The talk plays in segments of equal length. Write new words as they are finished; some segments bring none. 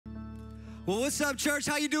Well, what's up, church?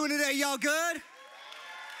 How you doing today? Y'all good?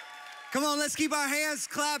 Come on, let's keep our hands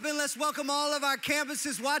clapping. Let's welcome all of our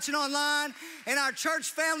campuses watching online and our church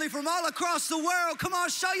family from all across the world. Come on,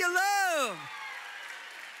 show your love.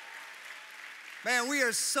 Man, we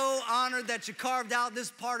are so honored that you carved out this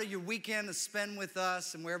part of your weekend to spend with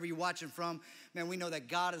us, and wherever you're watching from. Man, we know that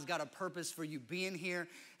God has got a purpose for you being here,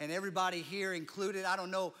 and everybody here included. I don't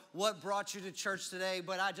know what brought you to church today,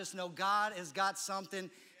 but I just know God has got something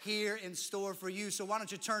here in store for you. So why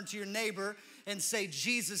don't you turn to your neighbor and say,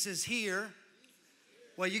 Jesus is here.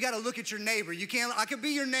 Well, you got to look at your neighbor. You can't, I could be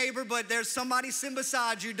your neighbor, but there's somebody sitting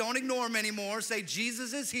beside you. Don't ignore him anymore. Say,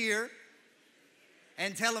 Jesus is here.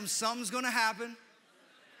 And tell him something's going to happen.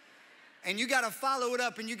 And you got to follow it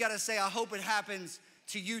up, and you got to say, I hope it happens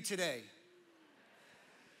to you today.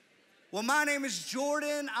 Well, my name is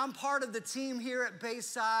Jordan. I'm part of the team here at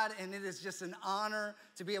Bayside, and it is just an honor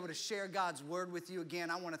to be able to share God's word with you. Again,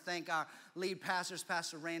 I want to thank our lead pastors,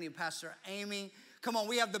 Pastor Randy and Pastor Amy. Come on,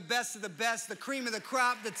 we have the best of the best, the cream of the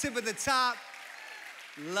crop, the tip of the top.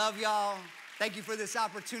 Love y'all. Thank you for this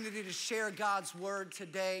opportunity to share God's word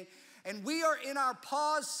today. And we are in our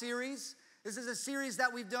Pause series. This is a series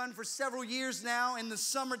that we've done for several years now in the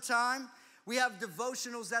summertime. We have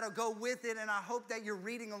devotionals that'll go with it, and I hope that you're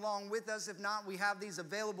reading along with us. If not, we have these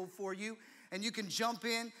available for you, and you can jump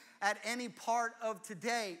in at any part of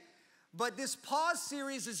today. But this Pause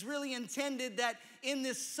series is really intended that in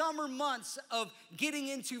this summer months of getting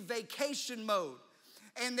into vacation mode,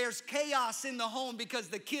 and there's chaos in the home because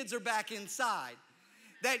the kids are back inside,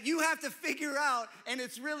 that you have to figure out, and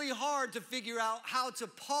it's really hard to figure out how to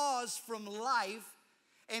pause from life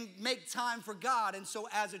and make time for God. And so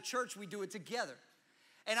as a church, we do it together.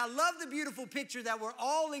 And I love the beautiful picture that we're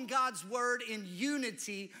all in God's word in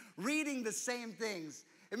unity, reading the same things.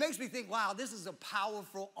 It makes me think, wow, this is a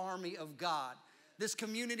powerful army of God. This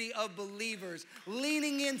community of believers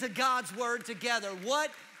leaning into God's word together. What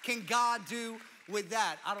can God do with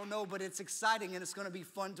that? I don't know, but it's exciting and it's gonna be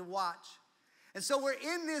fun to watch. And so we're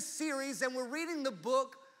in this series and we're reading the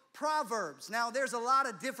book Proverbs. Now, there's a lot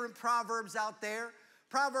of different proverbs out there.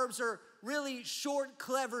 Proverbs are really short,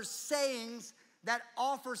 clever sayings that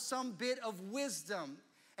offer some bit of wisdom.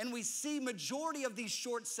 And we see majority of these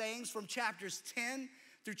short sayings from chapters 10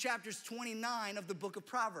 through chapters 29 of the book of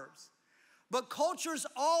Proverbs. But cultures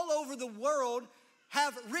all over the world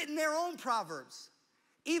have written their own proverbs.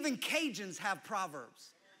 Even Cajuns have proverbs.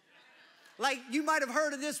 Like you might have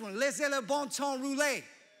heard of this one, laissez le bon temps rouler,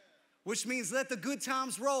 which means let the good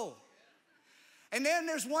times roll. And then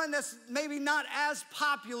there's one that's maybe not as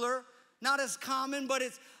popular, not as common, but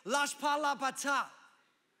it's lâche pas la patate,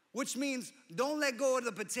 which means don't let go of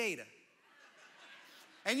the potato.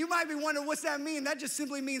 And you might be wondering, what's that mean? That just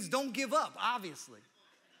simply means don't give up, obviously.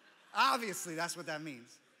 Obviously, that's what that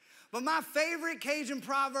means. But my favorite Cajun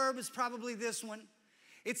proverb is probably this one.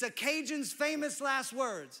 It's a Cajun's famous last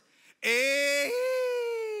words. Hey,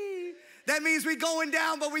 that means we going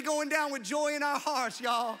down, but we going down with joy in our hearts,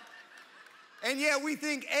 y'all. And yeah, we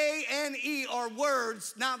think A and E are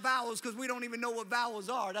words, not vowels, because we don't even know what vowels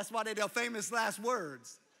are. That's why they're the famous last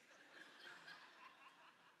words.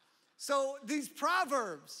 So these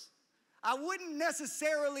proverbs, I wouldn't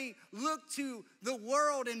necessarily look to the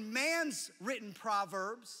world and man's written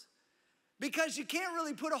proverbs because you can't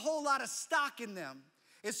really put a whole lot of stock in them.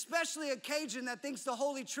 Especially a Cajun that thinks the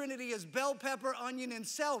Holy Trinity is bell pepper, onion, and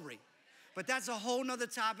celery. But that's a whole nother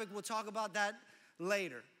topic. We'll talk about that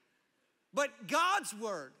later. But God's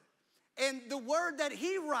word and the word that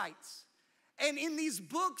he writes, and in these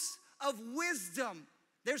books of wisdom,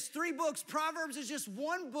 there's 3 books. Proverbs is just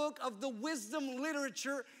one book of the wisdom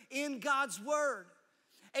literature in God's word.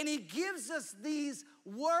 And he gives us these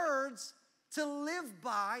words to live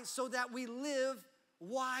by so that we live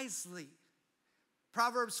wisely.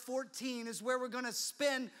 Proverbs 14 is where we're going to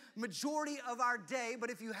spend majority of our day, but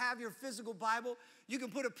if you have your physical Bible, you can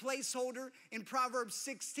put a placeholder in Proverbs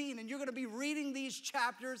 16, and you're going to be reading these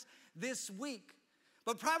chapters this week.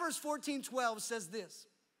 But Proverbs 14:12 says this,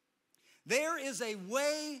 there is a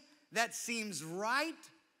way that seems right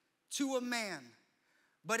to a man,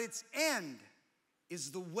 but its end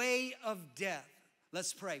is the way of death.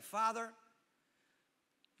 Let's pray. Father,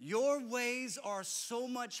 your ways are so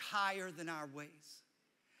much higher than our ways.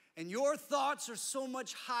 And your thoughts are so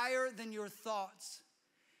much higher than your thoughts.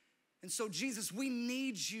 And so, Jesus, we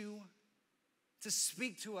need you to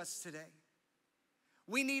speak to us today.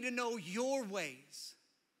 We need to know your ways,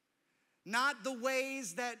 not the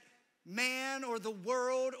ways that man or the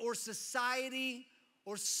world or society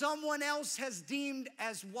or someone else has deemed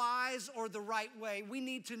as wise or the right way. We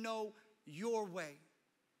need to know your way.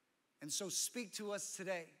 And so speak to us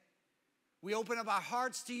today. We open up our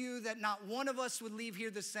hearts to you that not one of us would leave here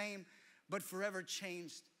the same, but forever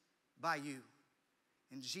changed by you.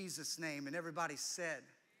 In Jesus' name. And everybody said.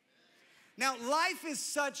 Now, life is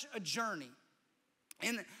such a journey.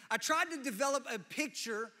 And I tried to develop a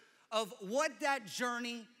picture of what that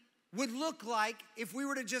journey would look like if we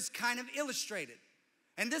were to just kind of illustrate it.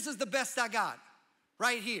 And this is the best I got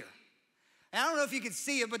right here. And I don't know if you can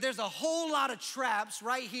see it, but there's a whole lot of traps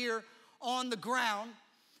right here on the ground.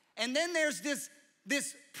 And then there's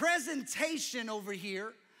this presentation over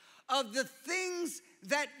here of the things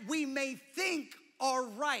that we may think are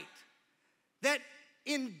right. That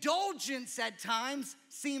indulgence at times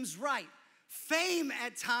seems right. Fame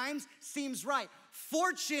at times seems right.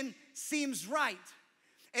 Fortune seems right.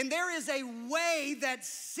 And there is a way that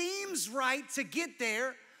seems right to get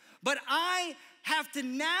there, but I have to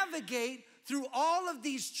navigate through all of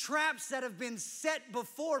these traps that have been set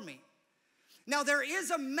before me. Now, there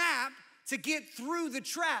is a map to get through the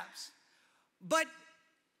traps, but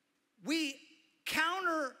we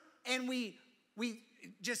counter and we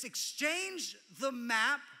just exchange the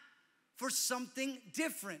map for something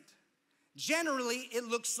different. Generally, it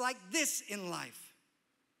looks like this in life.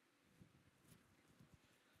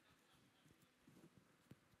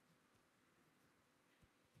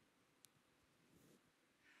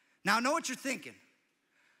 Now, I know what you're thinking.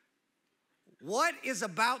 What is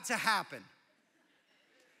about to happen?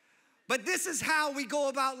 But this is how we go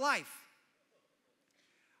about life.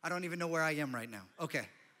 I don't even know where I am right now. Okay,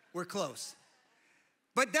 we're close.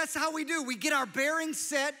 But that's how we do. We get our bearings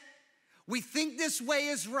set. We think this way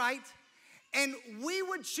is right. And we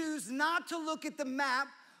would choose not to look at the map,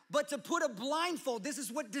 but to put a blindfold. This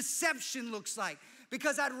is what deception looks like.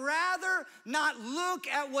 Because I'd rather not look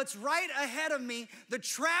at what's right ahead of me, the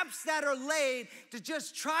traps that are laid, to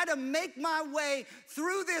just try to make my way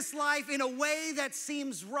through this life in a way that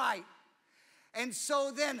seems right. And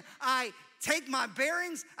so then I take my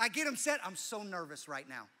bearings, I get them set. I'm so nervous right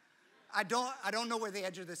now. I don't know where the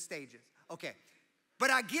edge of the stage is. Okay, but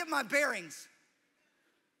I get my bearings.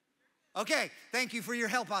 Okay, thank you for your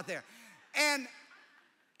help out there. And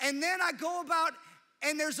then I go about,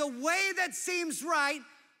 and there's a way that seems right,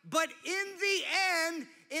 but in the end,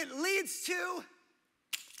 it leads to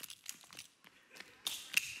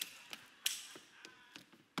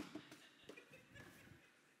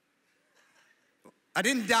I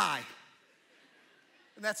didn't die.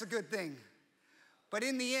 And that's a good thing. But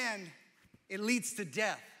in the end, it leads to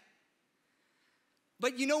death.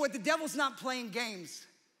 But you know what? The devil's not playing games.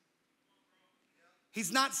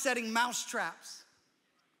 He's not setting mouse traps.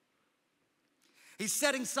 He's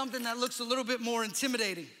setting something that looks a little bit more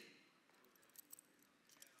intimidating.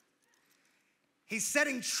 He's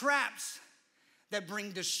setting traps that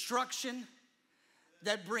bring destruction,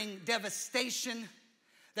 that bring devastation,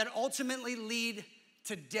 that ultimately lead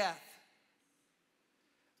to death.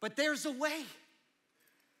 But there's a way.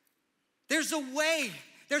 There's a way.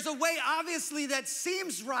 There's a way, obviously, that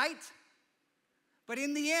seems right, but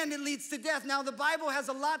in the end, it leads to death. Now, the Bible has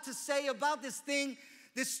a lot to say about this thing,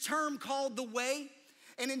 this term called the way.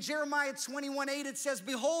 And in Jeremiah 21:8, it says,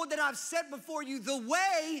 "Behold, that I've set before you the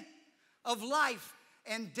way of life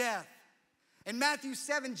and death." In Matthew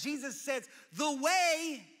 7, Jesus says, "The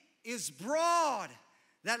way is broad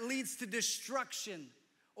that leads to destruction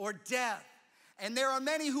or death. And there are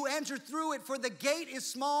many who enter through it, for the gate is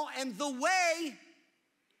small and the way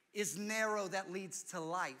is narrow that leads to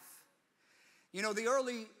life." You know, the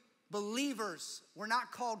early believers were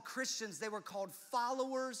not called Christians, they were called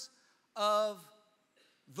followers of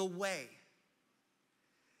the way.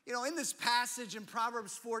 You know, in this passage in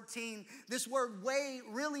Proverbs 14, this word way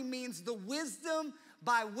really means the wisdom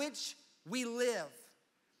by which we live.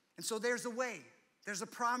 And so there's a way. There's a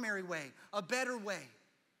primary way, a better way.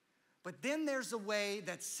 But then there's a way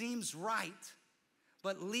that seems right,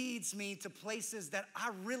 but leads me to places that I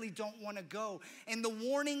really don't want to go. And the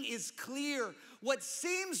warning is clear. What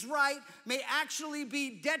seems right may actually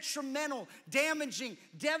be detrimental, damaging,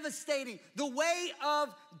 devastating, the way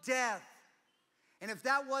of death. And if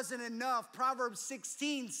that wasn't enough, Proverbs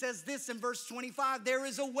 16 says this in verse 25, "There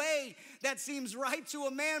is a way that seems right to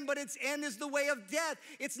a man, but its end is the way of death."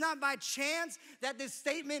 It's not by chance that this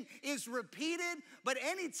statement is repeated, but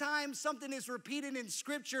anytime something is repeated in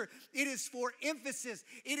Scripture, it is for emphasis.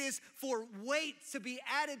 It is for weight to be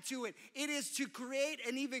added to it. It is to create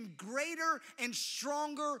an even greater and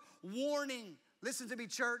stronger warning. Listen to me,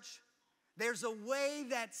 church. There's a way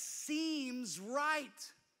that seems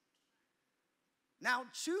right. Now,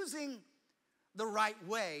 choosing the right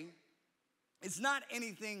way is not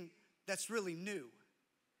anything that's really new.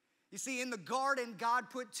 You see, in the garden,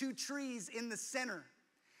 God put two trees in the center.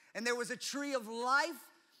 And there was a tree of life,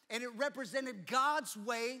 and it represented God's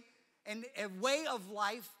way and a way of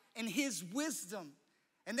life and his wisdom.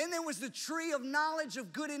 And then there was the tree of knowledge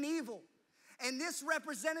of good and evil. And this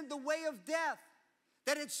represented the way of death,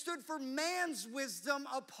 that it stood for man's wisdom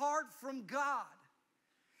apart from God.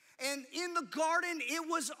 And in the garden, it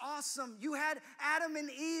was awesome. You had Adam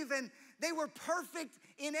and Eve, and they were perfect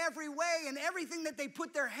in every way, and everything that they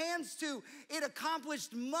put their hands to, it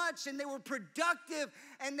accomplished much, and they were productive,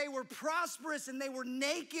 and they were prosperous, and they were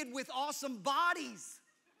naked with awesome bodies.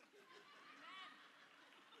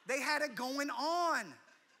 They had it going on.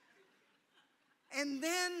 And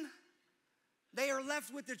then they are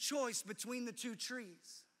left with the choice between the two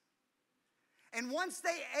trees. And once they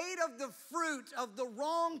ate of the fruit of the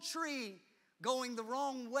wrong tree, going the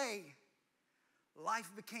wrong way, life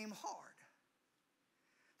became hard.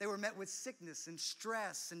 They were met with sickness and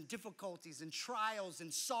stress and difficulties and trials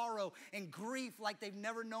and sorrow and grief like they've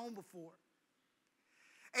never known before.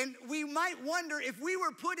 And we might wonder, if we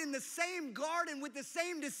were put in the same garden with the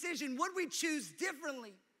same decision, would we choose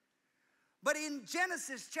differently? But in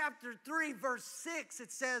Genesis chapter 3, verse 6,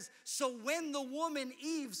 it says, "So when the woman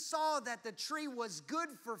Eve saw that the tree was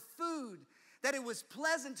good for food, that it was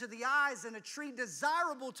pleasant to the eyes and a tree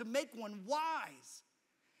desirable to make one wise,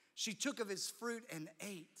 she took of his fruit and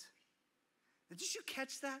ate." Did you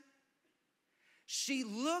catch that? She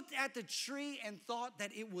looked at the tree and thought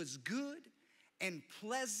that it was good and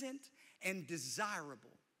pleasant and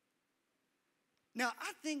desirable. Now,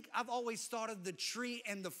 I think I've always thought of the tree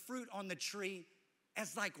and the fruit on the tree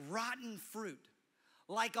as like rotten fruit,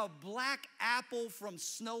 like a black apple from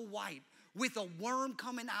Snow White with a worm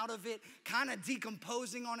coming out of it, kind of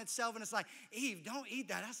decomposing on itself. And it's like, Eve, don't eat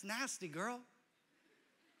that. That's nasty, girl.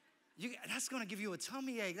 That's going to give you a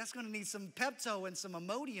tummy ache. That's going to need some Pepto and some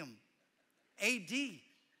Imodium, AD,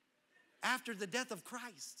 after the death of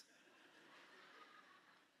Christ.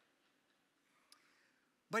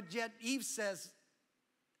 But yet Eve says,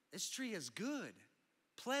 this tree is good,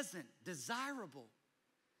 pleasant, desirable.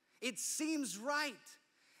 It seems right.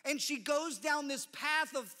 And she goes down this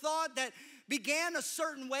path of thought that began a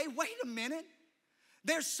certain way. Wait a minute.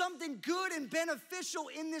 There's something good and beneficial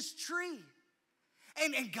in this tree.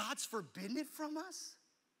 And God's forbidden it from us?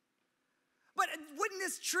 But wouldn't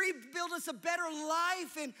this tree build us a better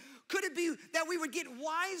life? And could it be that we would get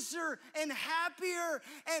wiser and happier?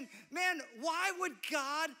 And man, why would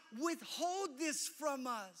God withhold this from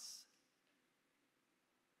us?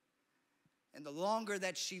 And the longer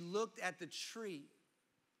that she looked at the tree,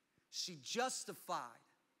 she justified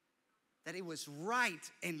that it was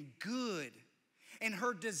right and good. And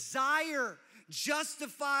her desire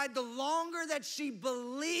justified the longer that she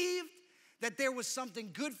believed that there was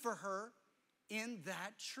something good for her in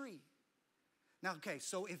that tree. Now, okay,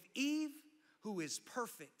 so if Eve, who is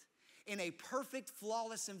perfect, in a perfect,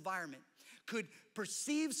 flawless environment, could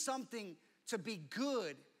perceive something to be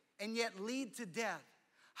good and yet lead to death,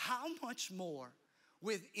 how much more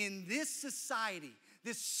within this society,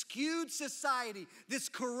 this skewed society, this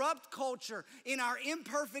corrupt culture, in our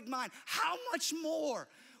imperfect mind, how much more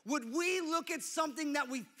would we look at something that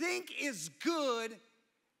we think is good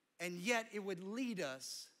and yet it would lead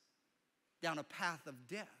us down a path of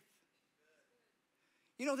death?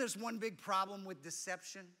 You know, there's one big problem with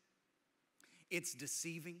deception. It's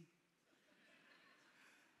deceiving.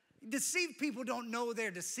 Deceived people don't know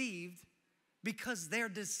they're deceived because they're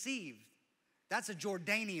deceived. That's a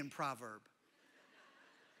Jordanian proverb.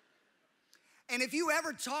 And if you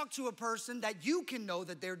ever talk to a person that you can know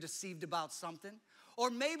that they're deceived about something,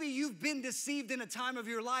 or maybe you've been deceived in a time of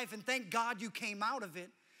your life and thank God you came out of it,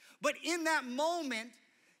 but in that moment,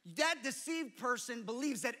 that deceived person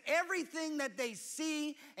believes that everything that they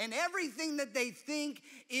see and everything that they think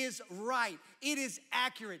is right. It is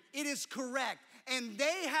accurate. It is correct. And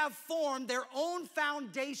they have formed their own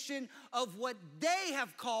foundation of what they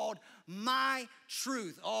have called my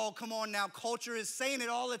truth. Oh, come on now. Culture is saying it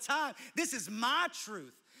all the time. This is my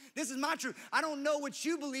truth. This is my truth. I don't know what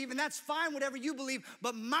you believe, and that's fine, whatever you believe,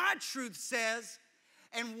 but my truth says.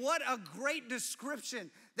 And what a great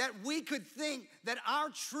description that we could think that our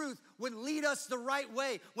truth would lead us the right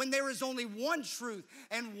way when there is only one truth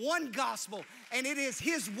and one gospel, and it is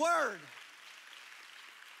His word.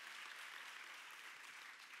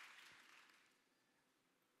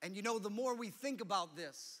 And you know, the more we think about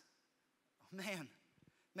this, man,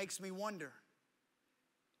 makes me wonder,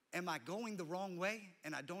 am I going the wrong way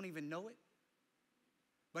and I don't even know it?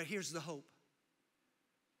 But here's the hope.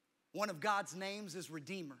 One of God's names is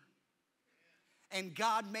Redeemer. And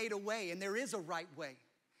God made a way, and there is a right way.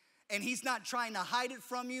 And He's not trying to hide it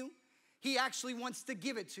from you. He actually wants to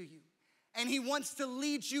give it to you. and he wants to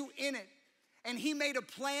lead you in it. And he made a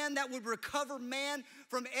plan that would recover man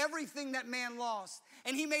from everything that man lost.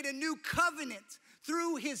 And he made a new covenant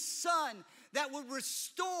through his son that would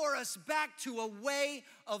restore us back to a way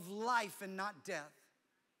of life and not death.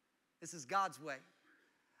 This is God's way.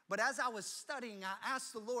 But as I was studying, I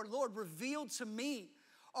asked the Lord, Lord, reveal to me,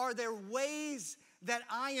 are there ways that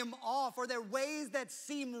I am off? Are there ways that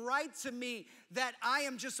seem right to me that I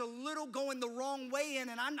am just a little going the wrong way in,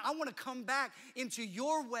 and I want to come back into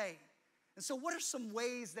your way? And so what are some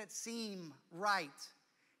ways that seem right?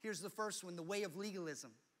 Here's the first one, the way of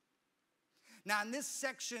legalism. Now, in this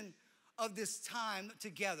section of this time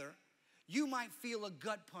together, you might feel a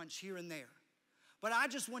gut punch here and there. But I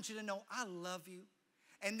just want you to know I love you,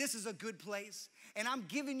 and this is a good place. And I'm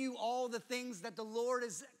giving you all the things that the Lord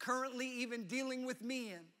is currently even dealing with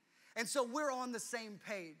me in. And so we're on the same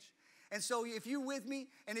page. And so if you're with me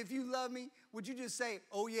and if you love me, would you just say,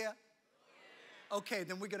 oh yeah? Okay,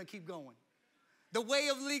 then we're gonna keep going. The way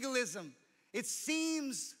of legalism. It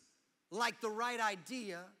seems like the right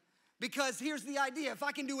idea, because here's the idea. If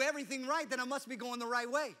I can do everything right, then I must be going the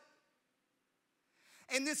right way.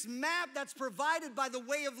 And this map that's provided by the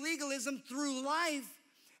way of legalism through life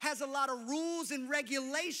has a lot of rules and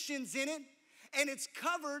regulations in it, and it's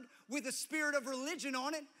covered with a spirit of religion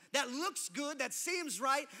on it that looks good, that seems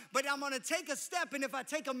right, but I'm gonna take a step, and if I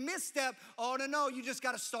take a misstep, oh no, you just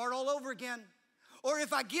gotta start all over again. Or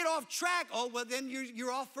if I get off track, oh well, then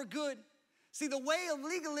you're off for good. See, the way of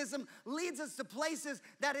legalism leads us to places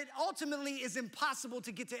that it ultimately is impossible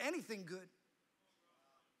to get to anything good.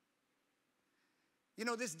 You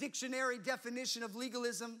know, this dictionary definition of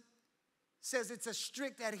legalism says it's a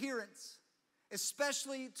strict adherence,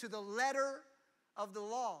 especially to the letter of the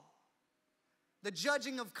law. The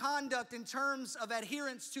judging of conduct in terms of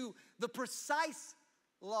adherence to the precise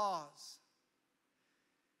laws.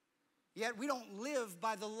 Yet we don't live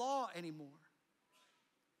by the law anymore.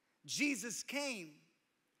 Jesus came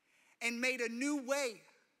and made a new way.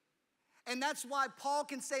 And that's why Paul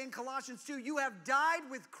can say in Colossians 2, you have died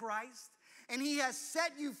with Christ, and he has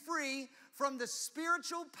set you free from the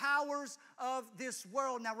spiritual powers of this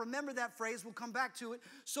world. Now remember that phrase, we'll come back to it.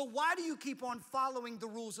 So why do you keep on following the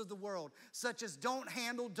rules of the world, such as don't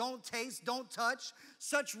handle, don't taste, don't touch?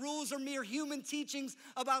 Such rules are mere human teachings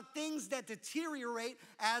about things that deteriorate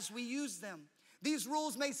as we use them. These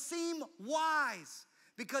rules may seem wise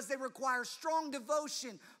because they require strong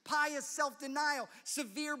devotion, pious self-denial,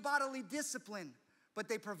 severe bodily discipline, but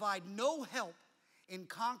they provide no help in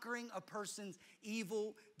conquering a person's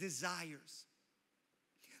evil desires.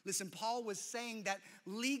 Listen, Paul was saying that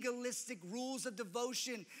legalistic rules of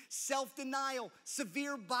devotion, self-denial,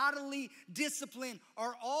 severe bodily discipline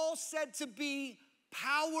are all said to be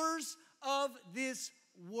powers of this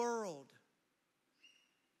world.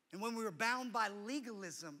 And when we are bound by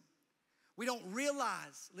legalism, we don't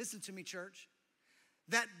realize, listen to me, church,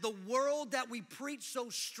 that the world that we preach so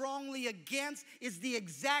strongly against is the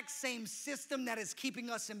exact same system that is keeping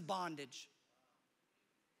us in bondage.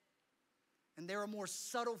 And there are more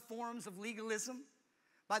subtle forms of legalism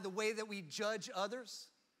by the way that we judge others,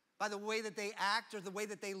 by the way that they act or the way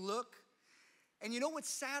that they look. And you know what's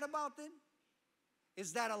sad about it?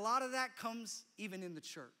 Is that a lot of that comes even in the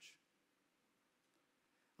church.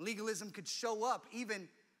 Legalism could show up even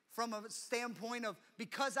from a standpoint of,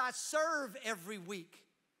 because I serve every week,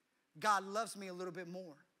 God loves me a little bit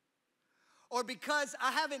more. Or because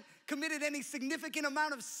I haven't committed any significant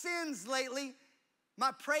amount of sins lately,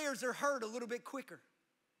 my prayers are heard a little bit quicker.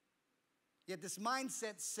 Yet this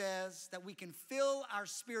mindset says that we can fill our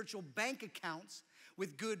spiritual bank accounts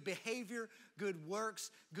with good behavior, good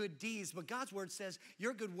works, good deeds. But God's word says,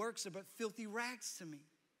 your good works are but filthy rags to me.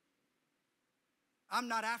 I'm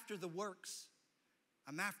not after the works.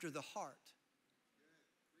 I'm after the heart.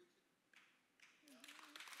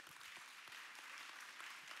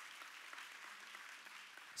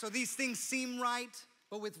 So these things seem right,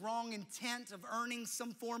 but with wrong intent of earning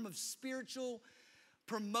some form of spiritual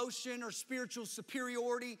promotion or spiritual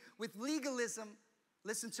superiority. With legalism,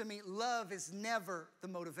 listen to me, love is never the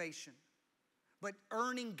motivation, but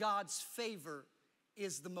earning God's favor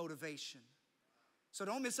is the motivation. So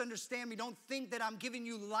don't misunderstand me. Don't think that I'm giving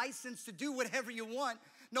you license to do whatever you want.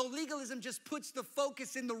 No, legalism just puts the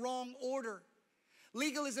focus in the wrong order.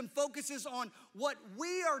 Legalism focuses on what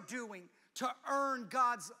we are doing to earn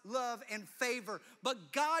God's love and favor.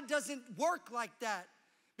 But God doesn't work like that,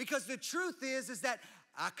 because the truth is that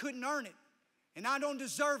I couldn't earn it and I don't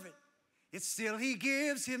deserve it. It's still he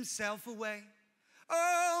gives himself away.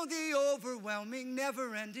 Oh, the overwhelming,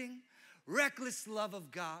 never-ending, reckless love of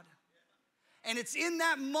God. And it's in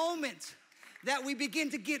that moment that we begin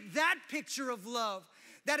to get that picture of love,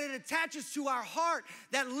 that it attaches to our heart,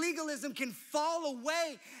 that legalism can fall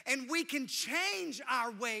away and we can change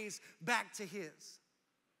our ways back to His.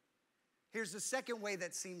 Here's the second way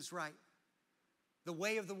that seems right, the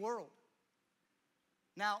way of the world.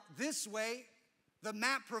 Now, this way, the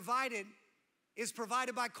map provided is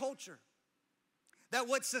provided by culture. That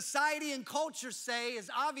what society and culture say is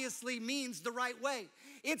obviously means the right way.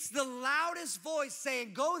 It's the loudest voice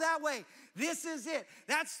saying, go that way. This is it.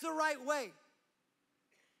 That's the right way.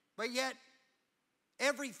 But yet,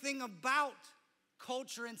 everything about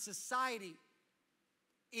culture and society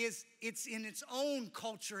it's in its own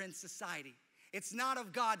culture and society. It's not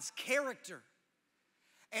of God's character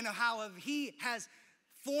and how He has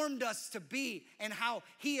formed us to be and how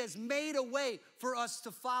He has made a way for us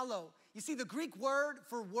to follow. You see, the Greek word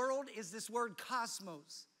for world is this word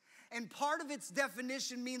cosmos. And part of its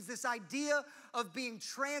definition means this idea of being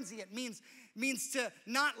transient, means to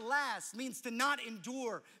not last, means to not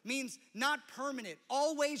endure, means not permanent,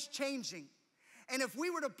 always changing. And if we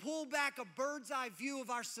were to pull back a bird's eye view of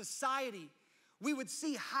our society, we would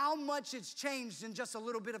see how much it's changed in just a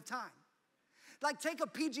little bit of time. Like take a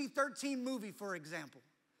PG-13 movie, for example.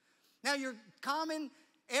 Now your common,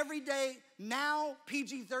 everyday, now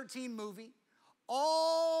PG-13 movie,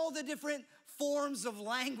 all the different forms of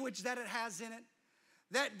language that it has in it,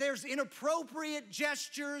 that there's inappropriate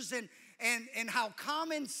gestures and how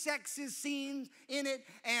common sex is seen in it,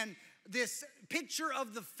 and this picture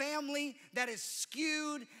of the family that is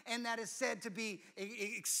skewed and that is said to be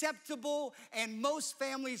acceptable, and most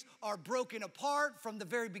families are broken apart from the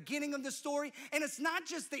very beginning of the story. And it's not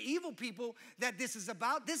just the evil people that this is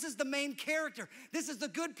about. This is the main character. This is the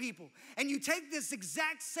good people. And you take this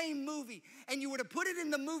exact same movie and you were to put it in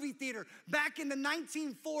the movie theater back in the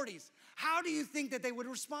 1940s, how do you think that they would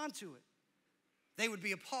respond to it? They would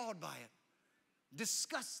be appalled by it.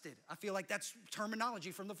 Disgusted. I feel like that's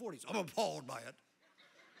terminology from the 40s. I'm appalled by it.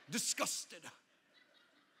 Disgusted.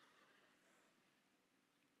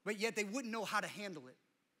 But yet they wouldn't know how to handle it.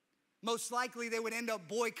 Most likely they would end up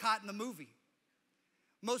boycotting the movie.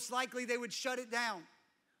 Most likely they would shut it down.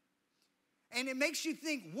 And it makes you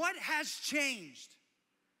think, what has changed?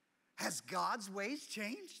 Has God's ways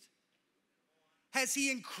changed? Has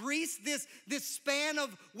He increased this span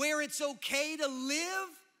of where it's okay to live?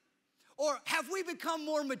 Or have we become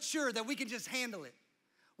more mature that we can just handle it?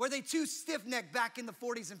 Were they too stiff-necked back in the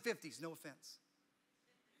 40s and 50s? No offense.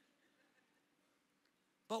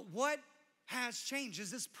 But what has changed?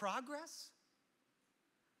 Is this progress?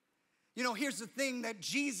 You know, here's the thing that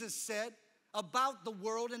Jesus said about the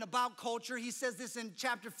world and about culture. He says this in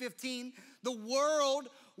chapter 15. The world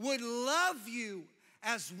would love you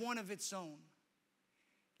as one of its own.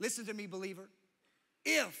 Listen to me, believer.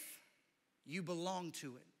 If you belong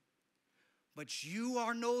to it. But you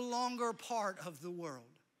are no longer part of the world.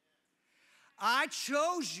 I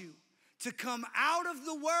chose you to come out of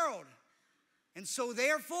the world, and so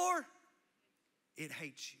therefore, it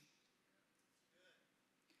hates you.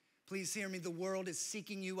 Please hear me. The world is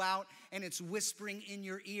seeking you out, and it's whispering in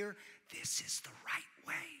your ear, this is the right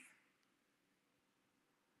way.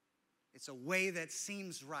 It's a way that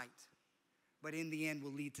seems right, but in the end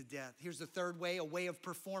will lead to death. Here's the third way, a way of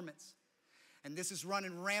performance. And this is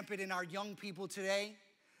running rampant in our young people today,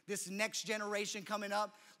 this next generation coming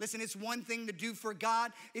up. Listen, it's one thing to do for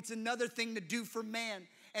God. It's another thing to do for man.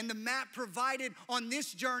 And the map provided on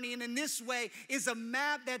this journey and in this way is a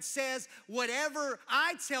map that says, whatever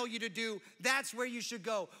I tell you to do, that's where you should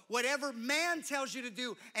go. Whatever man tells you to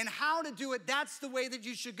do and how to do it, that's the way that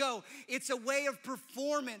you should go. It's a way of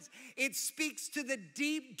performance. It speaks to the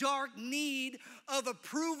deep, dark need of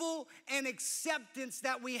approval and acceptance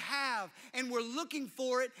that we have. And we're looking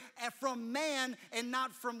for it from man and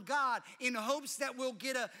not from God, in hopes that we'll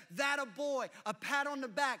get that a boy, a pat on the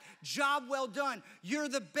back, job well done, you're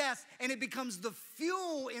the best, and it becomes the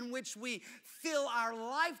fuel in which we fill our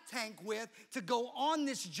life tank with to go on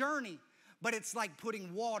this journey. But it's like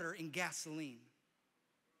putting water in gasoline.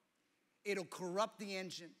 It'll corrupt the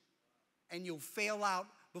engine, and you'll fail out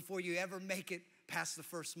before you ever make it past the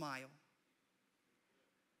first mile.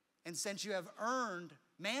 And since you have earned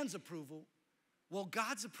man's approval, well,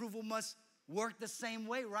 God's approval must work the same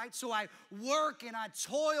way, right? So I work and I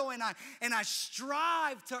toil and I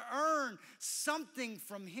strive to earn something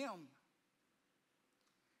from Him.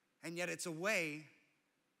 And yet it's a way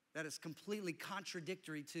that is completely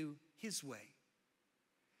contradictory to His way.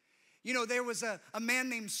 You know, there was a man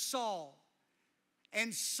named Saul.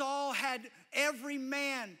 And Saul had every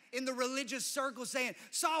man in the religious circle saying,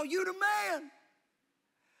 Saul, you the man.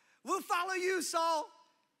 We'll follow you, Saul.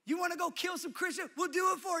 You want to go kill some Christians? We'll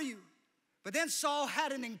do it for you. But then Saul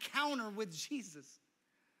had an encounter with Jesus.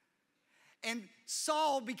 And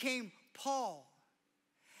Saul became Paul.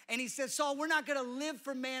 And he said, Saul, we're not gonna live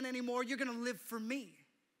for man anymore. You're gonna live for me.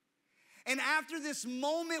 And after this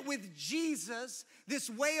moment with Jesus, this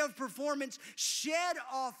way of performance shed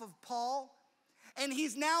off of Paul. And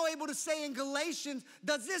he's now able to say in Galatians,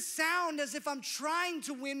 does this sound as if I'm trying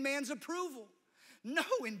to win man's approval? No,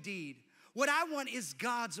 indeed. What I want is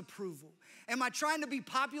God's approval. Am I trying to be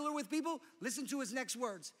popular with people? Listen to his next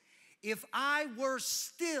words. If I were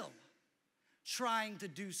still trying to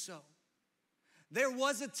do so. There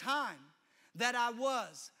was a time that I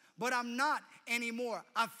was, but I'm not anymore.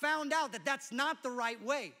 I found out that that's not the right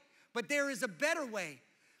way, but there is a better way.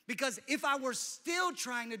 Because if I were still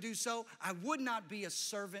trying to do so, I would not be a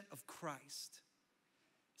servant of Christ.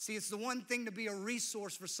 See, it's the one thing to be a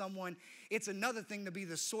resource for someone. It's another thing to be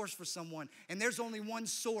the source for someone. And there's only one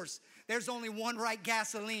source. There's only one right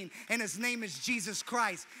gasoline, and his name is Jesus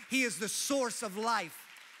Christ. He is the source of life.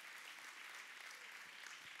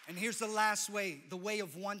 And here's the last way, the way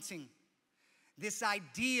of wanting. This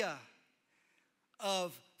idea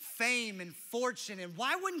of fame and fortune. And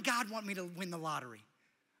why wouldn't God want me to win the lottery?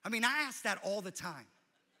 I mean, I ask that all the time.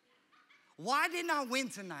 Why didn't I win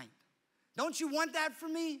tonight? Don't you want that for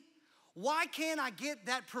me? Why can't I get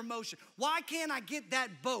that promotion? Why can't I get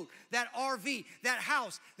that boat, that RV, that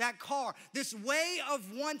house, that car? This way of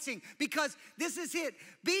wanting, because this is it.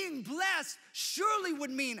 Being blessed surely would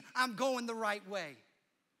mean I'm going the right way.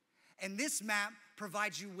 And this map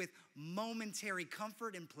provides you with momentary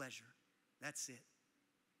comfort and pleasure. That's it.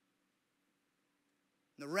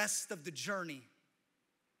 The rest of the journey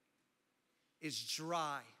is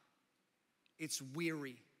dry. It's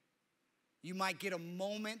weary. You might get a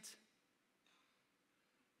moment,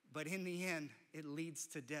 but in the end, it leads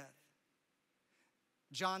to death.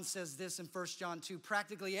 John says this in 1 John 2,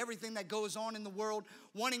 practically everything that goes on in the world,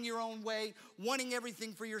 wanting your own way, wanting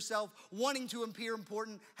everything for yourself, wanting to appear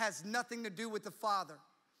important, has nothing to do with the Father.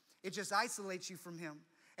 It just isolates you from him.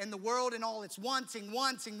 And the world and all its wanting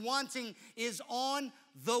is on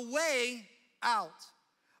the way out.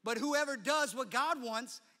 But whoever does what God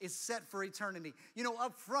wants is set for eternity. You know,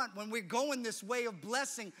 up front, when we're going this way of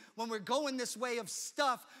blessing, when we're going this way of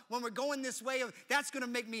stuff, when we're going this way of, that's gonna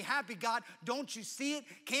make me happy, God. Don't you see it?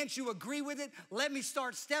 Can't you agree with it? Let me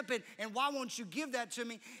start stepping, and why won't you give that to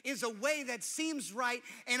me? Is a way that seems right,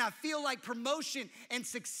 and I feel like promotion and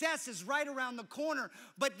success is right around the corner,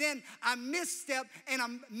 but then I misstep, and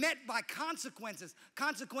I'm met by consequences.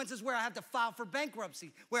 Consequences where I have to file for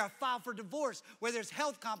bankruptcy, where I file for divorce, where there's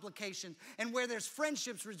health complications, and where there's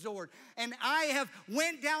friendships restored. And I have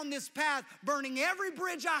went down this path, burning every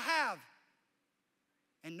bridge I have,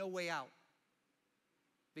 and no way out.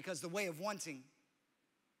 Because the way of wanting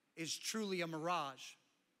is truly a mirage.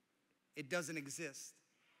 It doesn't exist.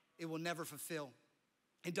 It will never fulfill.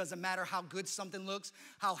 It doesn't matter how good something looks,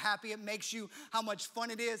 how happy it makes you, how much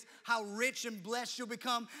fun it is, how rich and blessed you'll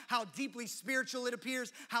become, how deeply spiritual it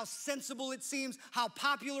appears, how sensible it seems, how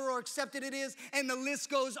popular or accepted it is, and the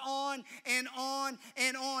list goes on and on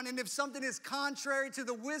and on. And if something is contrary to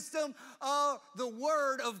the wisdom of the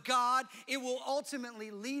Word of God, it will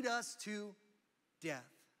ultimately lead us to death.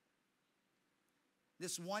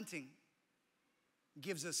 This wanting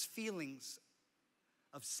gives us feelings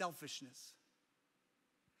of selfishness.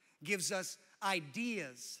 Gives us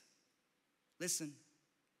ideas, listen,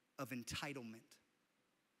 of entitlement.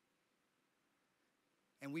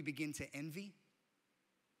 And we begin to envy,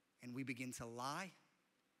 and we begin to lie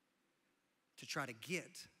to try to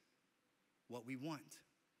get what we want.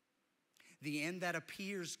 The end that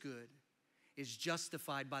appears good is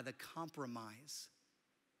justified by the compromise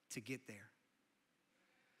to get there.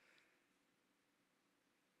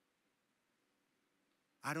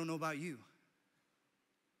 I don't know about you,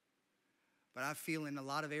 but I feel in a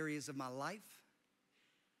lot of areas of my life,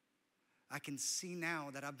 I can see now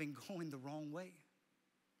that I've been going the wrong way.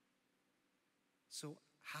 So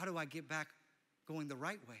how do I get back going the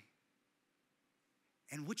right way?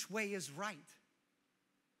 And which way is right?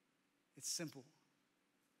 It's simple.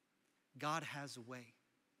 God has a way.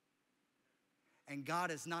 And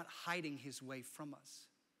God is not hiding his way from us.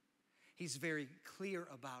 He's very clear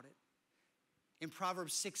about it. In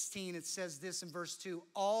Proverbs 16, it says this in verse 2,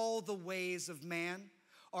 all the ways of man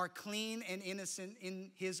are clean and innocent in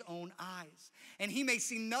his own eyes. And he may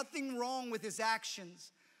see nothing wrong with his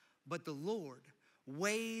actions, but the Lord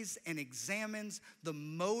weighs and examines the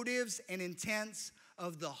motives and intents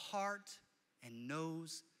of the heart and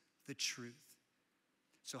knows the truth.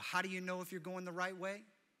 So how do you know if you're going the right way?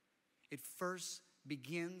 It first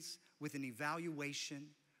begins with an evaluation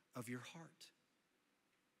of your heart.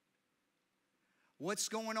 What's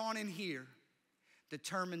going on in here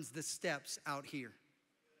determines the steps out here.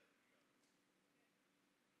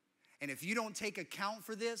 And if you don't take account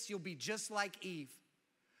for this, you'll be just like Eve,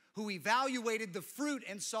 who evaluated the fruit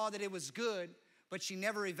and saw that it was good, but she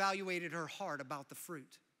never evaluated her heart about the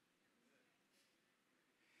fruit.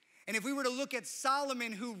 And if we were to look at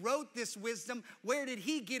Solomon, who wrote this wisdom, where did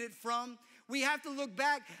he get it from? We have to look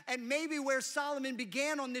back at maybe where Solomon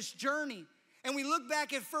began on this journey. And we look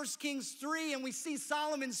back at 1 Kings 3 and we see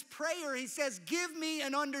Solomon's prayer. He says, give me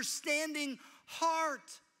an understanding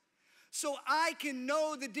heart so I can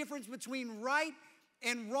know the difference between right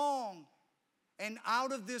and wrong. And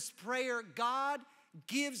out of this prayer, God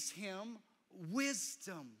gives him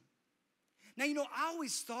wisdom. Now, I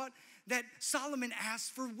always thought that Solomon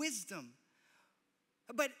asked for wisdom.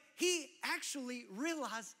 But he actually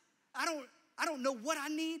realized, I don't know what I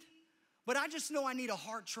need, but I just know I need a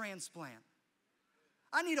heart transplant.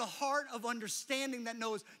 I need a heart of understanding that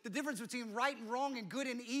knows the difference between right and wrong and good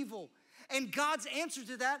and evil. And God's answer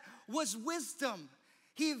to that was wisdom.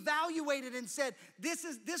 He evaluated and said,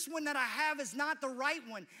 this one that I have is not the right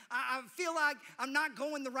one. I feel like I'm not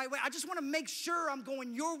going the right way. I just want to make sure I'm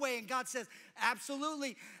going your way. And God says,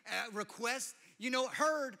 absolutely, request,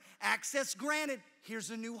 heard, access granted. Here's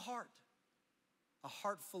a new heart, a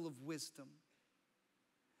heart full of wisdom.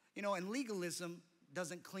 And legalism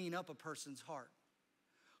doesn't clean up a person's heart.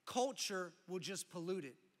 Culture will just pollute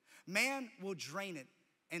it. Man will drain it,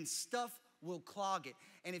 and stuff will clog it.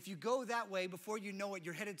 And if you go that way, before you know it,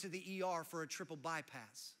 you're headed to the ER for a triple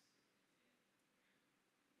bypass.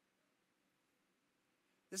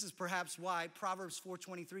 This is perhaps why Proverbs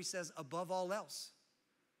 4:23 says, above all else,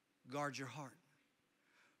 guard your heart.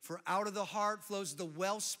 For out of the heart flows the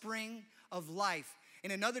wellspring of life. In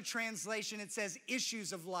another translation, it says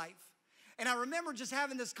issues of life. And I remember just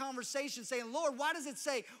having this conversation saying, Lord, why does it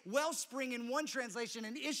say wellspring in one translation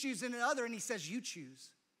and issues in another? And he says, you choose.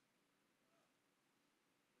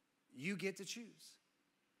 You get to choose.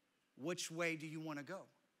 Which way do you want to go?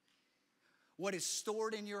 What is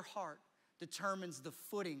stored in your heart determines the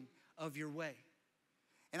footing of your way.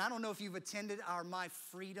 And I don't know if you've attended our My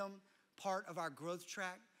Freedom part of our growth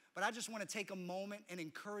track, but I just want to take a moment and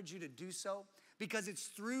encourage you to do so, because it's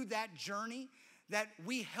through that journey that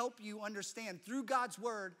we help you understand, through God's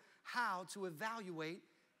word, how to evaluate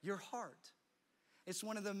your heart. It's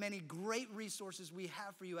one of the many great resources we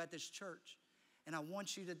have for you at this church. And I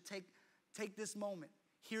want you to take this moment,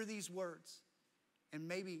 hear these words, and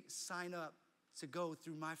maybe sign up to go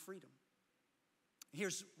through My Freedom.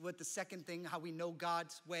 Here's what the second thing, how we know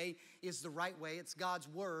God's way is the right way. It's God's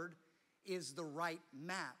word is the right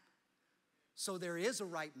map. So there is a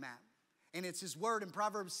right map. And it's his word. And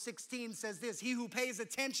Proverbs 16 says this, he who pays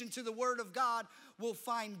attention to the word of God will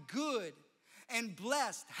find good and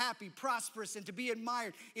blessed, happy, prosperous, and to be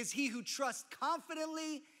admired is he who trusts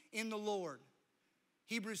confidently in the Lord.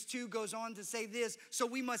 Hebrews 2 goes on to say this, so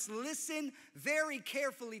we must listen very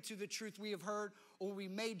carefully to the truth we have heard, or we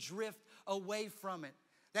may drift away from it.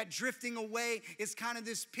 That drifting away is kind of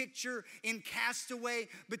this picture in Castaway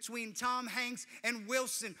between Tom Hanks and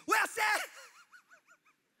Wilson. Well said!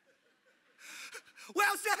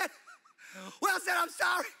 Well said! Well said, I'm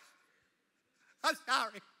sorry. I'm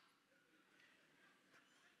sorry.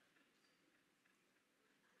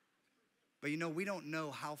 But we don't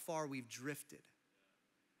know how far we've drifted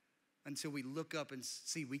until we look up and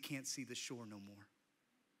see we can't see the shore no more.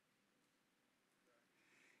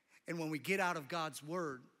 And when we get out of God's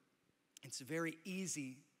word, it's very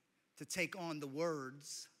easy to take on the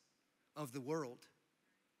words of the world.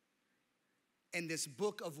 And this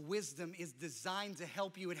book of wisdom is designed to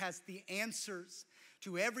help you. It has the answers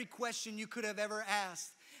to every question you could have ever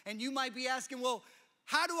asked. And you might be asking, well,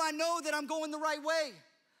 how do I know that I'm going the right way?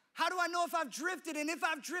 How do I know if I've drifted? And if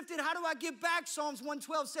I've drifted, how do I get back? Psalms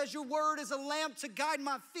 112 says, your word is a lamp to guide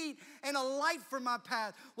my feet and a light for my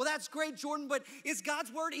path. Well, that's great, Jordan, but is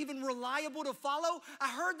God's word even reliable to follow? I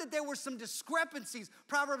heard that there were some discrepancies.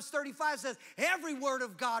 Proverbs 35 says, every word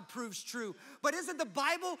of God proves true. But isn't the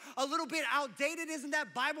Bible a little bit outdated? Isn't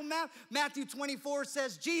that Bible map? Matthew 24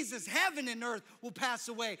 says, Jesus, heaven and earth will pass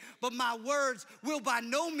away, but my words will by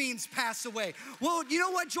no means pass away. Well, you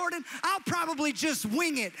know what, Jordan? I'll probably just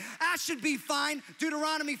wing it. I should be fine.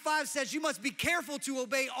 Deuteronomy 5 says you must be careful to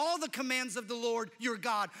obey all the commands of the Lord your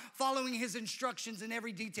God, following his instructions in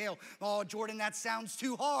every detail. Oh, Jordan, that sounds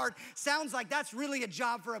too hard. Sounds like that's really a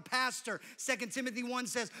job for a pastor. 2 Timothy 1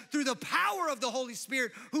 says, through the power of the Holy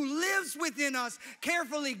Spirit who lives within us,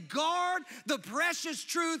 carefully guard the precious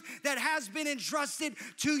truth that has been entrusted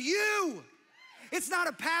to you. It's not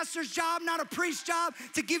a pastor's job, not a priest's job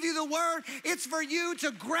to give you the word. It's for you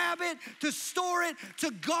to grab it, to store it,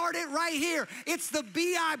 to guard it right here. It's the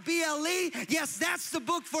Bible. Yes, that's the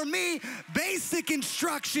book for me. Basic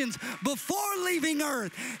instructions before leaving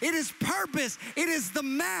earth. It is purpose. It is the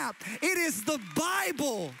map. It is the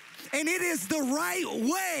Bible. And it is the right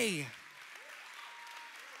way.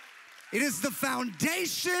 It is the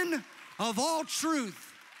foundation of all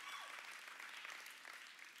truth.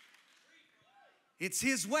 It's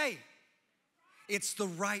his way. It's the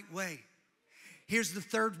right way. Here's the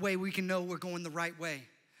third way we can know we're going the right way.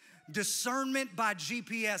 Discernment by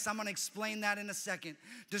GPS. I'm going to explain that in a second.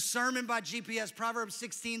 Discernment by GPS. Proverbs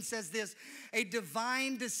 16 says this: a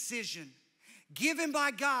divine decision given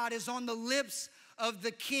by God is on the lips of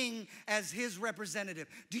the king as his representative.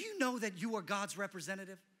 Do you know that you are God's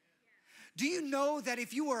representative? Do you know that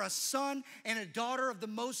if you are a son and a daughter of the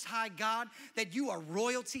Most High God, that you are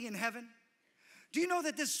royalty in heaven? Do you know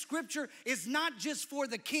that this scripture is not just for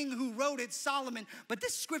the king who wrote it, Solomon, but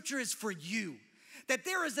this scripture is for you? That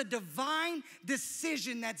there is a divine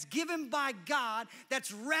decision that's given by God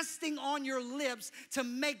that's resting on your lips to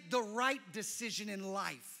make the right decision in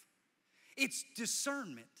life. It's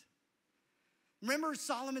discernment. Remember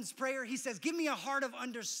Solomon's prayer? He says, give me a heart of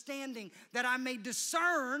understanding that I may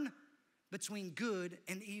discern between good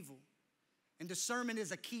and evil. And discernment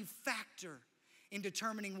is a key factor in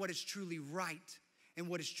determining what is truly right and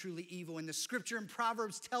what is truly evil. And the scripture in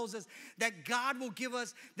Proverbs tells us that God will give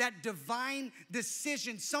us that divine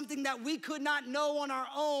decision, something that we could not know on our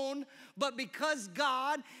own, but because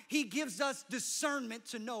God, he gives us discernment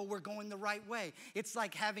to know we're going the right way. It's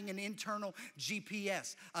like having an internal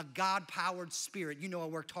GPS, a God-powered spirit. You know I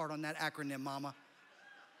worked hard on that acronym, mama.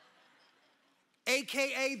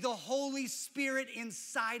 AKA the Holy Spirit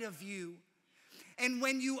inside of you. And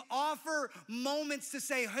when you offer moments to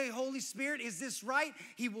say, hey, Holy Spirit, is this right?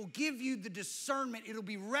 He will give you the discernment. It'll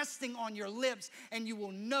be resting on your lips, and you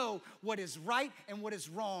will know what is right and what is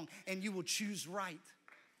wrong, and you will choose right.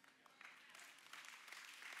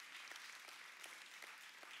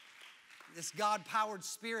 This God-powered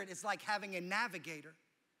spirit is like having a navigator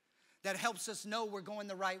that helps us know we're going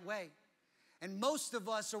the right way. And most of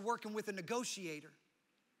us are working with a negotiator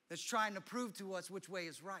that's trying to prove to us which way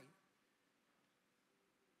is right.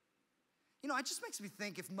 You know, it just makes me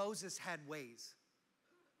think if Moses had ways.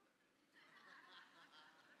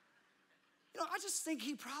 You know, I just think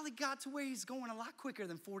he probably got to where he's going a lot quicker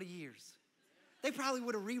than 40 years. They probably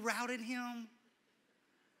would have rerouted him,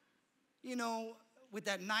 you know, with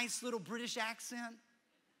that nice little British accent.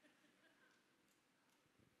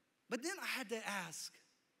 But then I had to ask,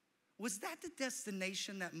 was that the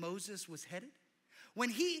destination that Moses was headed? When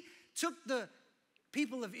he took the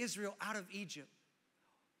people of Israel out of Egypt,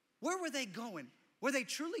 where were they going? Were they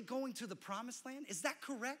truly going to the promised land? Is that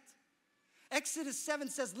correct? Exodus 7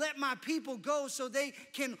 says, let my people go so they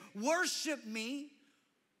can worship me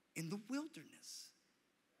in the wilderness.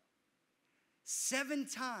 7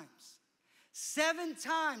 times. 7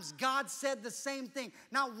 times God said the same thing.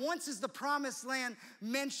 Not once is the promised land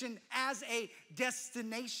mentioned as a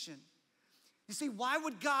destination. You see, why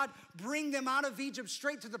would God bring them out of Egypt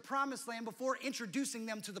straight to the promised land before introducing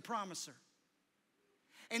them to the promiser?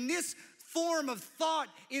 And this form of thought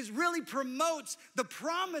really promotes the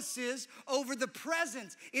promises over the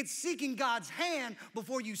present. It's seeking God's hand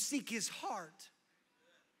before you seek his heart.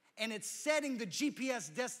 And it's setting the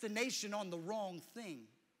GPS destination on the wrong thing.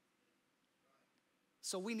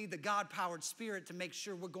 So we need the God-powered spirit to make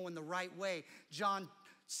sure we're going the right way. John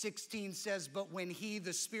 16 says, but when he,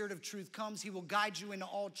 the Spirit of truth, comes, he will guide you into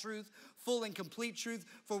all truth, full and complete truth,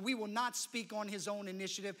 for we will not speak on his own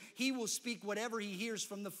initiative. He will speak whatever he hears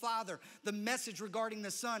from the Father, the message regarding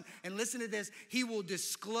the Son. And listen to this, he will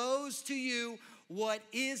disclose to you what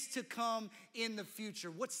is to come in the future.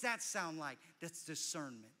 What's that sound like? That's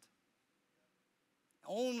discernment.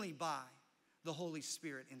 Only by the Holy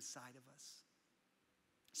Spirit inside of us.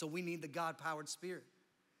 So we need the God-powered Spirit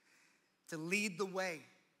to lead the way,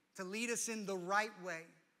 to lead us in the right way.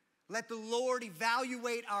 Let the Lord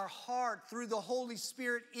evaluate our heart through the Holy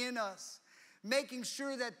Spirit in us, making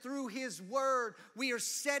sure that through his word, we are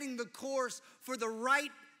setting the course for the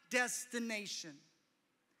right destination.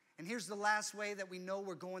 And here's the last way that we know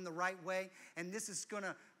we're going the right way, and this is going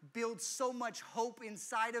to build so much hope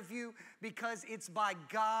inside of you because it's by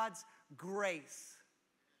God's grace.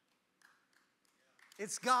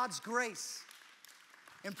 It's God's grace.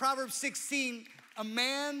 In Proverbs 16, a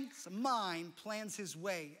man's mind plans his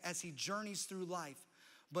way as he journeys through life,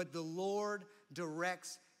 but the Lord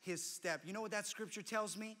directs his step. You know what that scripture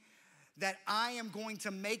tells me? That I am going to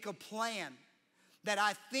make a plan that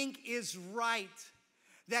I think is right,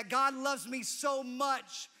 that God loves me so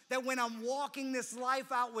much that when I'm walking this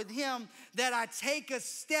life out with him, that I take a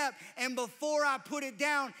step, and before I put it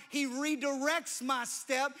down, he redirects my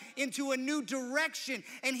step into a new direction,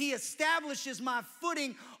 and he establishes my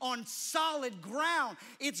footing on solid ground.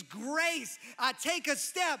 It's grace. I take a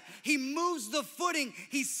step, he moves the footing,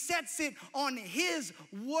 he sets it on his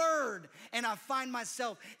word, and I find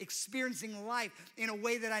myself experiencing life in a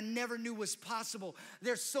way that I never knew was possible.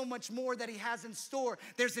 There's so much more that he has in store.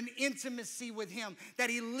 There's an intimacy with him that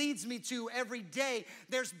he leads me to every day.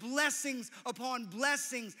 There's blessings upon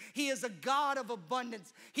blessings. He is a God of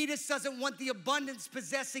abundance. He just doesn't want the abundance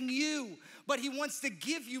possessing you, but he wants to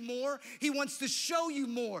give you more. He wants to show you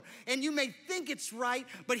more. And you may think it's right,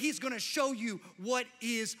 but he's going to show you what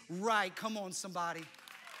is right. Come on, somebody.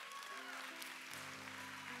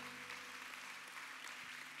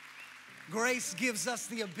 Grace gives us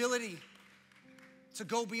the ability to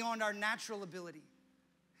go beyond our natural ability.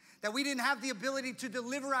 That we didn't have the ability to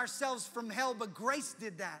deliver ourselves from hell, but grace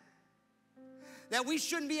did that. That we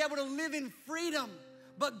shouldn't be able to live in freedom,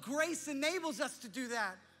 but grace enables us to do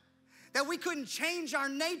that. That we couldn't change our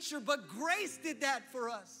nature, but grace did that for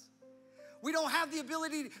us. We don't have the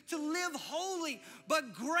ability to live holy,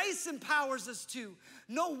 but grace empowers us to.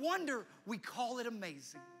 No wonder we call it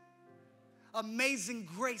amazing. Amazing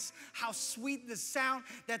grace, how sweet the sound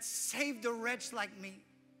that saved a wretch like me.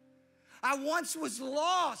 I once was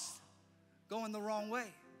lost, going the wrong way,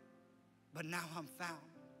 but now I'm found.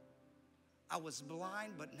 I was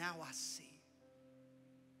blind, but now I see.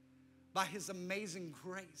 By his amazing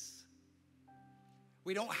grace,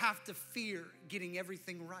 we don't have to fear getting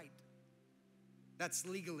everything right. That's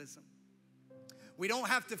legalism. We don't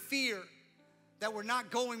have to fear that we're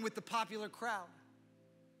not going with the popular crowd.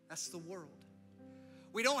 That's the world.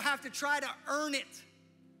 We don't have to try to earn it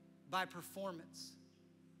by performance.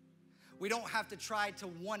 We don't have to try to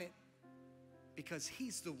want it because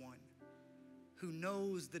he's the one who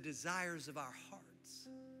knows the desires of our hearts.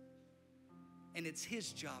 And it's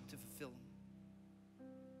his job to fulfill them.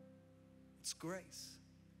 It's grace.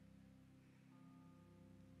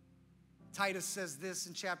 Titus says this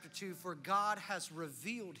in chapter 2, for God has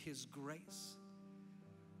revealed his grace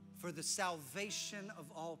for the salvation of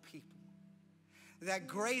all people. That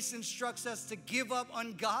grace instructs us to give up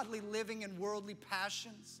ungodly living and worldly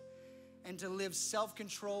passions and to live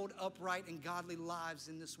self-controlled, upright, and godly lives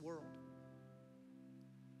in this world.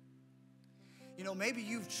 You know, maybe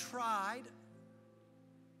you've tried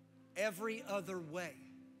every other way.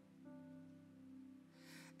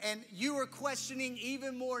 And you are questioning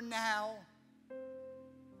even more now,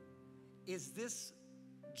 is this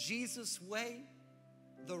Jesus' way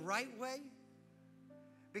the right way?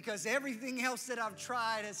 Because everything else that I've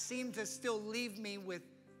tried has seemed to still leave me with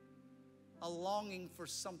a longing for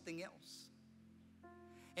something else.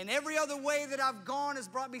 And every other way that I've gone has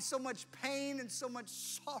brought me so much pain and so much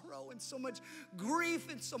sorrow and so much grief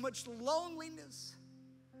and so much loneliness.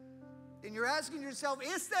 And you're asking yourself,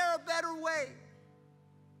 is there a better way?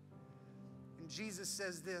 And Jesus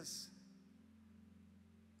says this,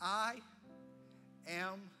 I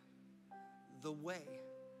am the way,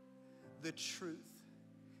 the truth,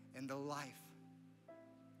 and the life.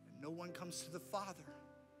 And no one comes to the Father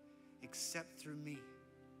except through me.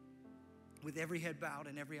 With every head bowed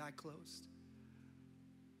and every eye closed.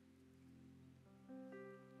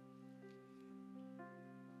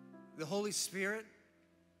 The Holy Spirit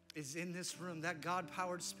is in this room. That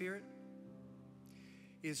God-powered Spirit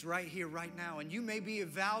is right here, right now. And you may be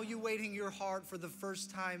evaluating your heart for the first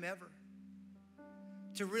time ever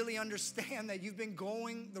to really understand that you've been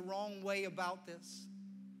going the wrong way about this.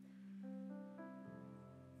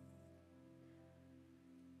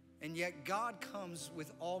 And yet God comes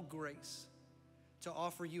with all grace to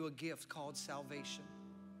offer you a gift called salvation.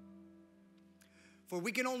 For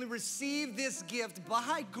we can only receive this gift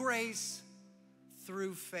by grace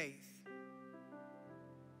through faith.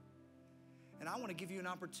 And I want to give you an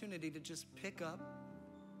opportunity to just pick up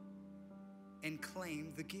and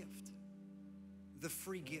claim the gift, the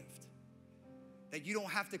free gift. That you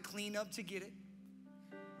don't have to clean up to get it,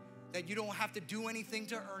 that you don't have to do anything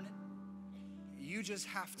to earn it. You just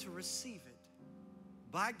have to receive it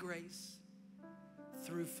by grace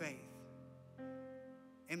through faith.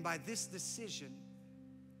 And by this decision,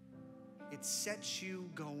 it sets you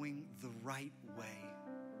going the right way.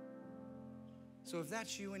 So if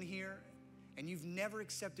that's you in here and you've never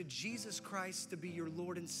accepted Jesus Christ to be your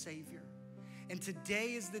Lord and Savior, and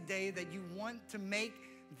today is the day that you want to make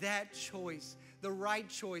that choice, the right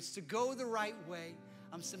choice, to go the right way,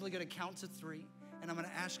 I'm simply going to count to 3, and I'm going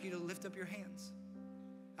to ask you to lift up your hands.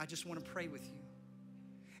 I just want to pray with you.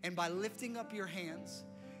 And by lifting up your hands,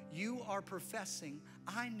 you are professing,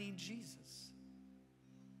 I need Jesus.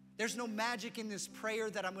 There's no magic in this prayer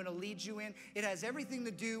that I'm going to lead you in. It has everything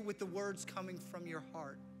to do with the words coming from your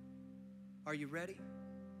heart. Are you ready?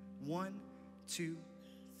 1, 2,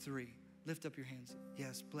 3. Lift up your hands.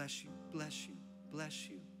 Yes, bless you, bless you, bless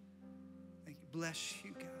you. Thank you. Bless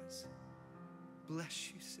you, guys.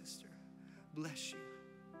 Bless you, sister. Bless you.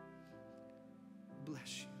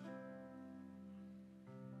 Bless you.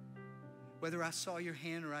 Whether I saw your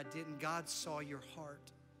hand or I didn't, God saw your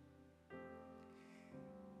heart.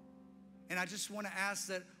 And I just want to ask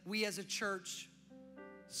that we as a church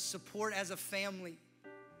support as a family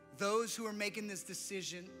those who are making this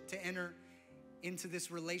decision to enter into this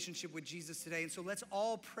relationship with Jesus today. And so let's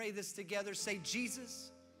all pray this together. Say,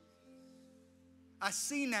 Jesus, I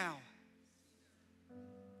see now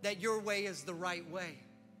that your way is the right way.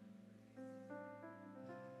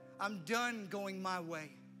 I'm done going my way.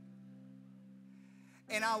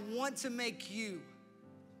 And I want to make you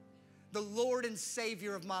the Lord and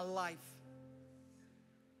Savior of my life.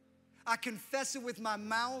 I confess it with my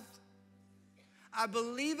mouth. I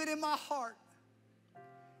believe it in my heart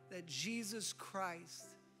that Jesus Christ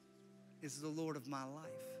is the Lord of my life.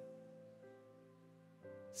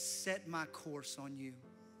 Set my course on you.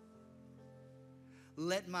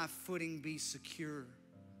 Let my footing be secure.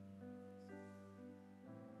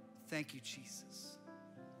 Thank you, Jesus.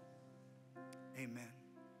 Amen.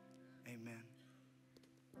 Amen.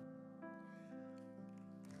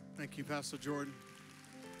 Thank you, Pastor Jordan.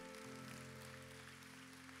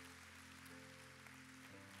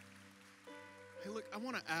 Hey, look, I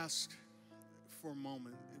want to ask for a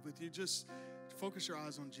moment with you. Just focus your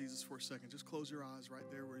eyes on Jesus for a second. Just close your eyes right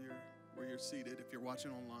there where you're seated if you're watching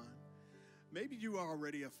online. Maybe you are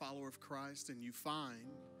already a follower of Christ and you find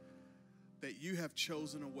that you have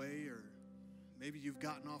chosen a way, or maybe you've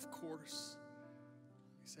gotten off course.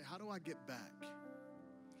 You say, how do I get back?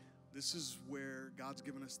 This is where God's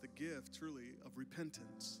given us the gift, truly, of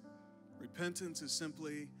repentance. Repentance is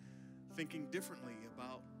simply thinking differently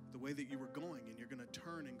about the way that you were going, and you're going to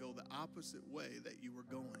turn and go the opposite way that you were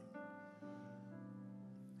going.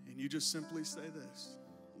 And you just simply say this,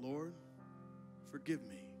 Lord, forgive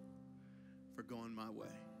me for going my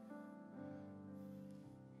way.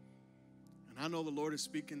 And I know the Lord is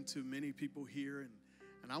speaking to many people here,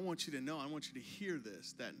 and I want you to know, I want you to hear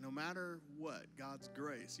this, that no matter what, God's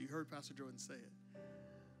grace, you heard Pastor Jordan say it,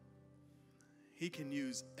 He can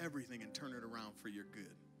use everything and turn it around for your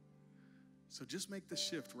good. So just make the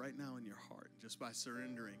shift right now in your heart, just by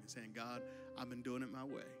surrendering and saying, God, I've been doing it my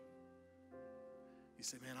way. You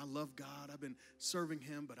say, man, I love God. I've been serving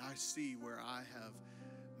Him, but I see where I have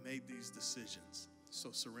made these decisions.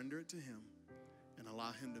 So surrender it to Him and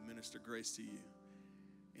allow Him to minister grace to you.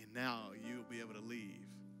 And now you'll be able to leave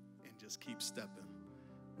and just keep stepping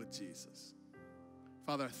with Jesus.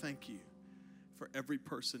 Father, I thank you for every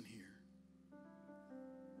person here.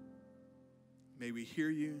 May we hear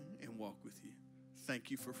you and walk with you. Thank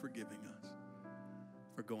you for forgiving us,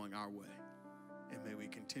 for going our way. And may we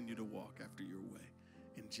continue to walk after your way.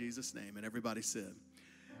 In Jesus' name. And everybody said,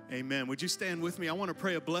 amen. Would you stand with me? I want to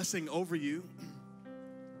pray a blessing over you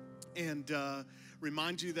and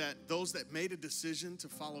remind you that those that made a decision to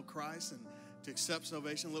follow Christ and to accept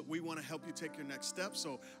salvation, look, we want to help you take your next step.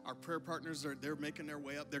 So our prayer partners, they're making their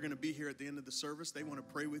way up. They're going to be here at the end of the service. They want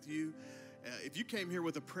to pray with you. If you came here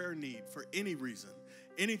with a prayer need for any reason,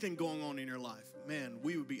 anything going on in your life, man,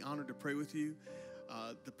 we would be honored to pray with you.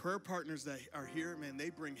 The prayer partners that are here, man, they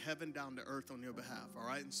bring heaven down to earth on your behalf, all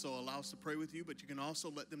right? And so allow us to pray with you, but you can also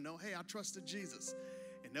let them know, hey, I trusted Jesus.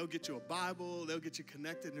 And they'll get you a Bible, they'll get you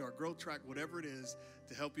connected to our growth track, whatever it is,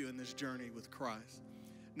 to help you in this journey with Christ.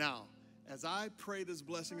 Now, as I pray this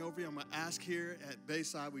blessing over you, I'm going to ask here at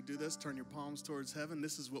Bayside, we do this, turn your palms towards heaven.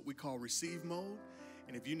 This is what we call receive mode.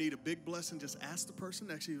 And if you need a big blessing, just ask the person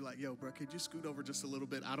next to you, like, yo, bro, could you scoot over just a little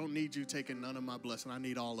bit? I don't need you taking none of my blessing. I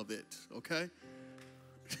need all of it, okay?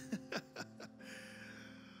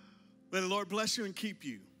 May the Lord bless you and keep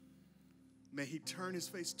you. May He turn His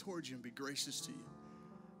face towards you and be gracious to you.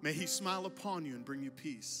 May He smile upon you and bring you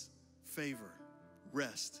peace, favor,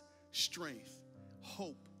 rest, strength,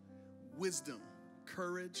 hope, wisdom,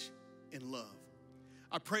 courage, and love.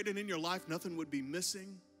 I pray that in your life, nothing would be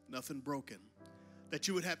missing, nothing broken. That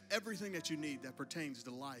you would have everything that you need that pertains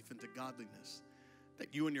to life and to godliness.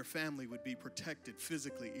 That you and your family would be protected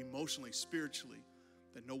physically, emotionally, spiritually.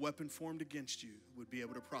 That no weapon formed against you would be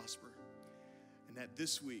able to prosper. And that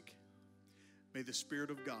this week, may the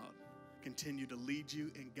Spirit of God continue to lead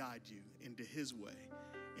you and guide you into His way.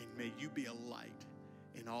 And may you be a light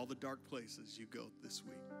in all the dark places you go this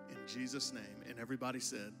week. In Jesus' name. And everybody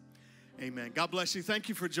said, amen. God bless you. Thank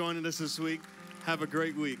you for joining us this week. Have a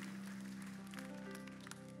great week.